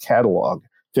fixed catalog,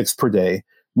 fixed per day.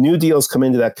 New deals come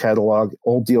into that catalog,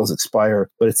 old deals expire,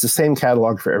 but it's the same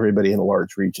catalog for everybody in a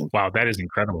large region. Wow, that is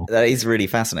incredible. That is really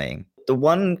fascinating. The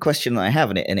one question that I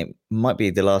have in it, and it might be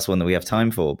the last one that we have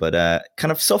time for, but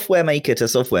kind of software maker to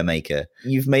software maker,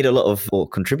 you've made a lot of, or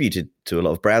contributed to a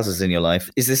lot of browsers in your life.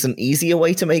 Is this an easier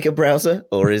way to make a browser,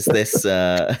 or is this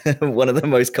one of the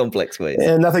most complex ways?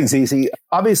 And nothing's easy.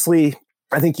 Obviously,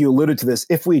 I think you alluded to this.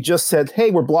 If we just said,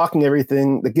 hey, we're blocking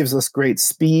everything that gives us great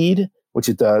speed, which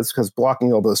it does, because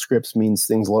blocking all those scripts means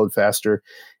things load faster.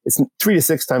 It's 3 to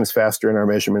 6 times faster in our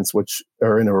measurements, which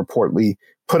are in a report we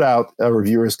put out, a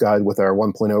reviewer's guide with our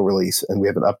 1.0 release, and we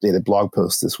have an updated blog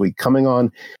post this week coming on.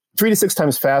 3 to 6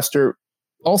 times faster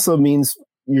also means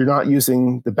you're not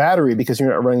using the battery because you're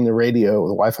not running the radio or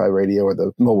the Wi-Fi radio or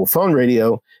the mobile phone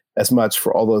radio as much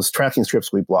for all those tracking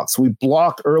scripts we block. So we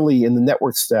block early in the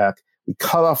network stack. We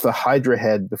cut off the Hydra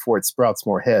head before it sprouts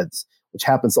more heads, which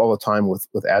happens all the time with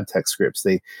ad tech scripts.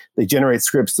 They generate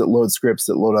scripts that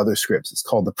load other scripts. It's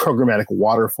called the programmatic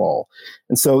waterfall.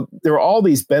 And so there are all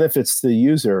these benefits to the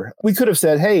user. We could have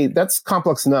said, hey, that's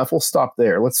complex enough. We'll stop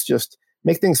there. Let's just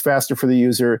make things faster for the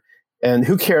user. And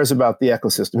who cares about the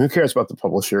ecosystem? Who cares about the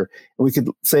publisher? And we could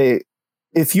say,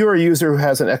 if you're a user who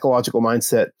has an ecological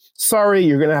mindset, sorry,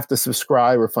 you're going to have to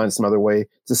subscribe or find some other way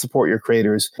to support your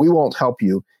creators. We won't help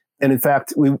you. And in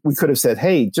fact, we could have said,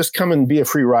 hey, just come and be a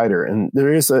free rider. And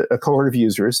there is a cohort of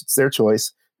users, it's their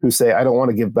choice, who say, I don't want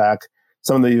to give back.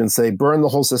 Some of them even say, burn the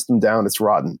whole system down, it's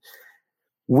rotten.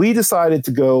 We decided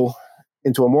to go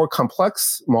into a more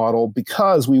complex model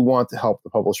because we want to help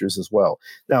the publishers as well.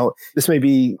 Now, this may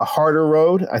be a harder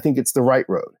road. I think it's the right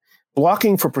road.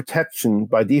 Blocking for protection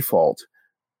by default,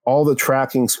 all the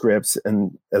tracking scripts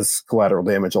and as collateral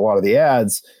damage, a lot of the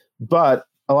ads, but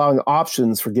allowing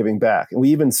options for giving back. And we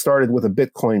even started with a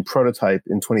Bitcoin prototype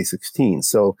in 2016.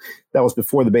 So that was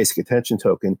before the basic attention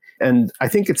token. And I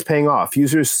think it's paying off.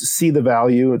 Users see the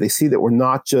value. They see that we're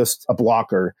not just a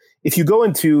blocker. If you go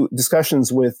into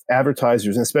discussions with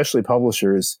advertisers, and especially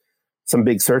publishers, some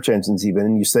big search engines even,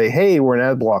 and you say, hey, we're an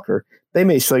ad blocker, they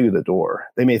may show you the door.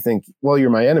 They may think, well, you're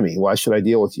my enemy. Why should I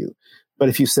deal with you? But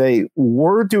if you say,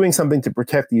 we're doing something to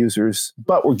protect the users,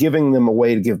 but we're giving them a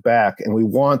way to give back, and we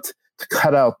want to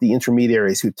cut out the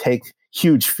intermediaries who take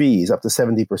huge fees, up to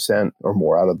 70% or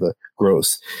more out of the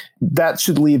gross, that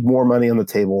should leave more money on the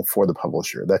table for the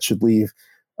publisher. That should leave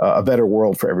a better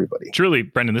world for everybody. Truly,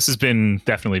 Brendan, this has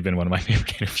definitely been one of my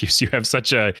favorite interviews. You have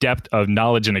such a depth of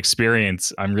knowledge and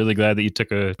experience. I'm really glad that you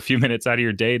took a few minutes out of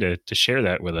your day to share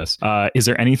that with us. Is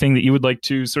there anything that you would like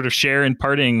to sort of share in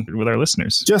parting with our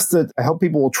listeners? Just that I hope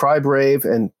people will try Brave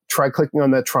and try clicking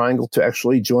on that triangle to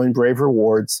actually join Brave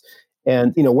Rewards.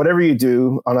 And, whatever you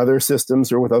do on other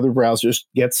systems or with other browsers,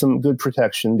 get some good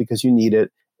protection because you need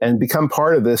it and become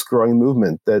part of this growing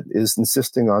movement that is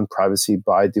insisting on privacy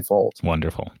by default.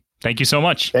 Wonderful. Thank you so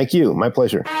much. Thank you. My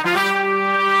pleasure.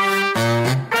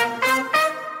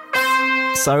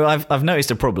 So I've noticed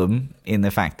a problem in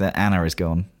the fact that Anna is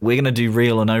gone. We're going to do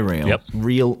real or no real. Yep.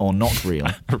 Real or not real.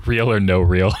 Real or no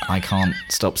real. I can't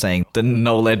stop saying the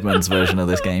Noel Edmonds version of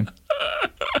this game.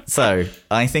 So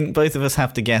I think both of us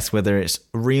have to guess whether it's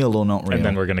real or not real. And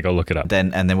then we're going to go look it up.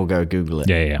 And then we'll go Google it.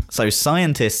 Yeah. So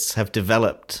scientists have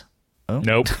developed... Oh.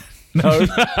 Nope. No.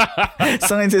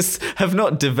 Scientists have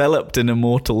not developed an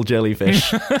immortal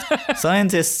jellyfish.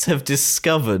 Scientists have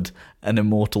discovered an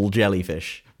immortal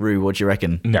jellyfish. Rue, what do you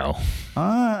reckon? No.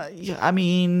 I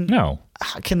mean... No.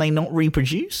 Can they not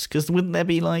reproduce? Because wouldn't there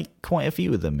be quite a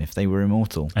few of them if they were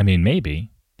immortal? I mean,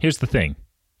 maybe. Here's the thing.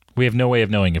 We have no way of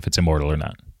knowing if it's immortal or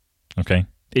not. Okay?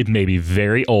 It may be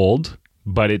very old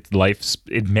but it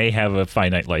may have a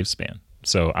finite lifespan.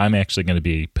 So I'm actually going to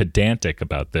be pedantic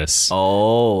about this.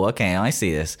 Oh, okay, I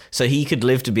see this. So he could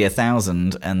live to be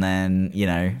 1,000 and then,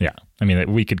 Yeah. I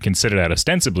mean, we could consider that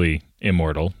ostensibly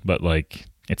immortal, but like,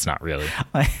 it's not really.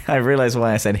 I realize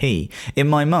why I said he. In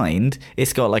my mind,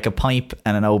 it's got like a pipe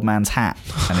and an old man's hat,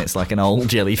 and it's like an old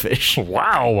jellyfish.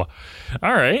 Wow.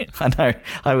 All right. I know.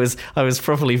 I was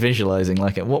properly visualizing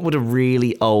like it. What would a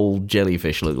really old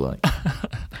jellyfish look like?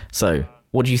 So,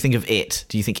 what do you think of it?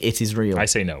 Do you think it is real? I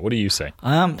say no. What do you say?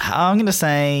 I'm going to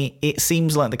say it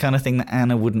seems like the kind of thing that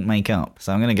Anna wouldn't make up.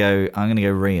 So I'm going to go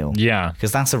real. Yeah.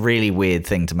 Because that's a really weird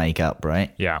thing to make up,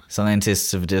 right? Yeah.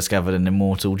 Scientists have discovered an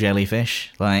immortal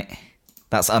jellyfish. Like,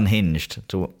 that's unhinged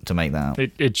to make that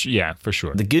up. Yeah, for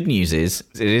sure. The good news is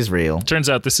it is real. Turns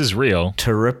out this is real.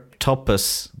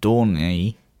 Pteroptopus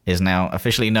dorni is now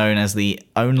officially known as the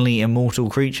only immortal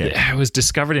creature. It was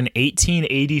discovered in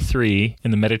 1883 in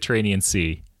the Mediterranean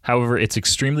Sea. However, its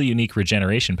extremely unique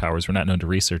regeneration powers were not known to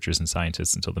researchers and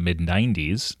scientists until the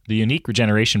mid-90s. The unique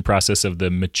regeneration process of the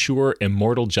mature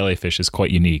immortal jellyfish is quite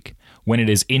unique. When it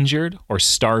is injured or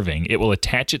starving, it will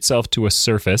attach itself to a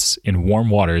surface in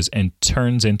warm waters and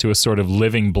turns into a sort of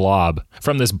living blob.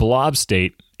 From this blob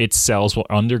state, its cells will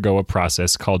undergo a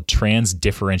process called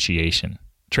transdifferentiation.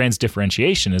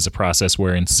 Transdifferentiation is a process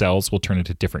wherein cells will turn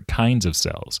into different kinds of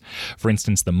cells. For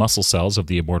instance, the muscle cells of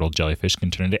the immortal jellyfish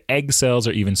can turn into egg cells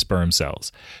or even sperm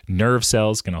cells. Nerve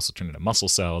cells can also turn into muscle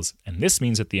cells, and this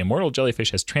means that the immortal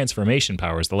jellyfish has transformation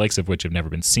powers, the likes of which have never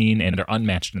been seen and are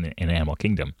unmatched in the animal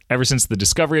kingdom. Ever since the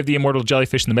discovery of the immortal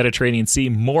jellyfish in the Mediterranean Sea,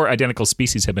 more identical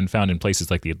species have been found in places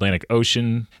like the Atlantic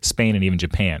Ocean, Spain, and even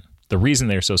Japan. The reason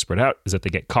they're so spread out is that they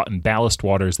get caught in ballast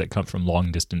waters that come from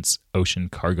long-distance ocean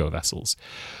cargo vessels.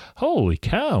 Holy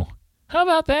cow. How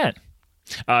about that?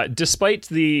 Despite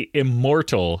the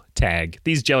immortal tag,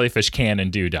 these jellyfish can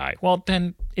and do die. Well,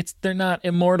 then they're not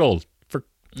immortal.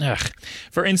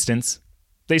 For instance,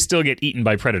 they still get eaten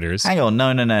by predators. Hang on,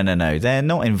 no. They're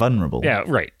not invulnerable. Yeah,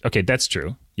 right. Okay, that's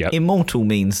true. Yep. Immortal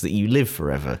means that you live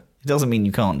forever. It doesn't mean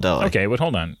you can't die. Okay, but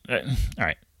hold on. All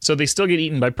right. So they still get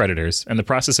eaten by predators, and the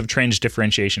process of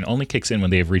transdifferentiation only kicks in when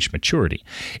they have reached maturity.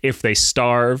 If they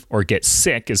starve or get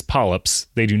sick as polyps,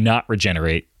 they do not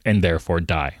regenerate and therefore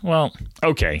die. Well,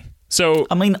 okay. So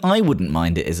I mean, I wouldn't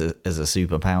mind it as a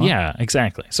superpower. Yeah,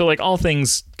 exactly. So like all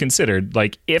things considered,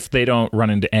 like if they don't run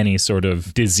into any sort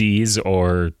of disease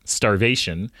or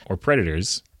starvation or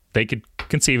predators, they could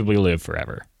conceivably live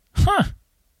forever. Huh.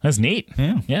 That's neat.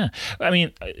 Yeah. I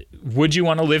mean, would you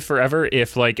want to live forever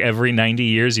if, like, every 90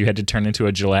 years you had to turn into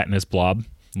a gelatinous blob,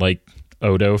 like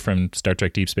Odo from Star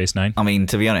Trek Deep Space Nine? I mean,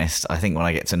 to be honest, I think when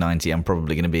I get to 90, I'm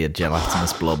probably going to be a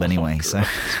gelatinous blob anyway, so...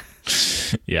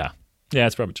 Yeah,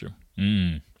 that's probably true.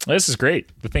 This is great.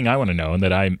 The thing I want to know and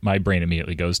that my brain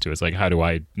immediately goes to is like, how do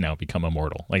I now become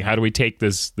immortal? Like, how do we take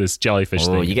this jellyfish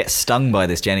thing? You get stung by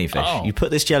this jellyfish. Oh. You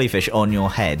put this jellyfish on your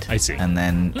head. I see. And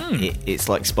then it's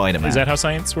like Spider-Man. Is that how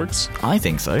science works? I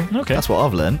think so. Okay. That's what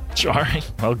I've learned. All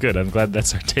right. Well, good. I'm glad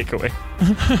that's our takeaway.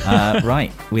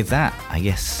 Right. With that, I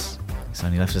guess it's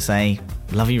only left to say,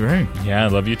 love you, Roo. Yeah,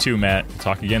 love you too, Matt.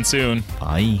 Talk again soon.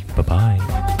 Bye. Bye-bye.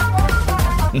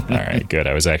 All right, good.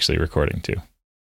 I was actually recording too.